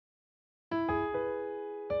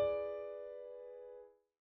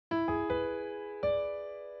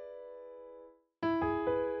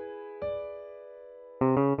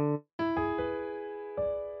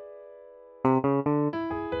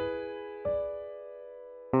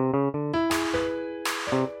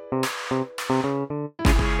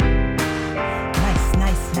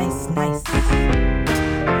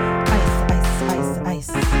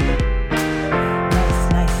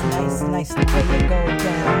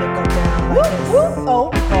oh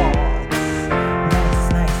God.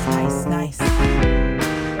 Nice, nice, nice, nice.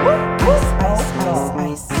 Ice, ice, ice,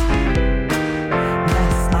 ice.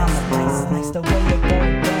 Nice, nice, nice, nice. The way it go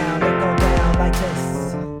down like this.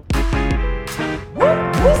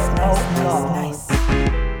 Nice, nice, nice.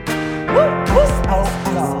 Ice, ice,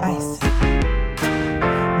 ice.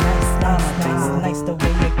 Nice, nice, nice. The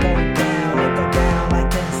way it go down like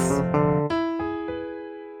this.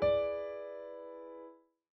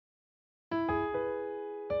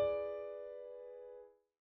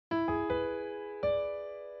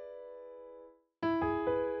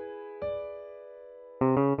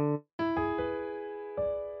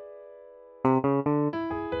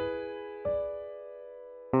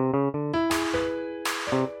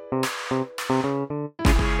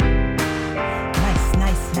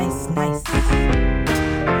 Nice, nice. Ice,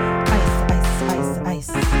 ice, ice,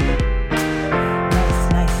 ice. Nice,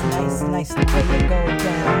 nice, nice, nice. The way it go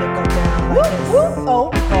down like this. Oh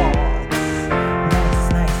God.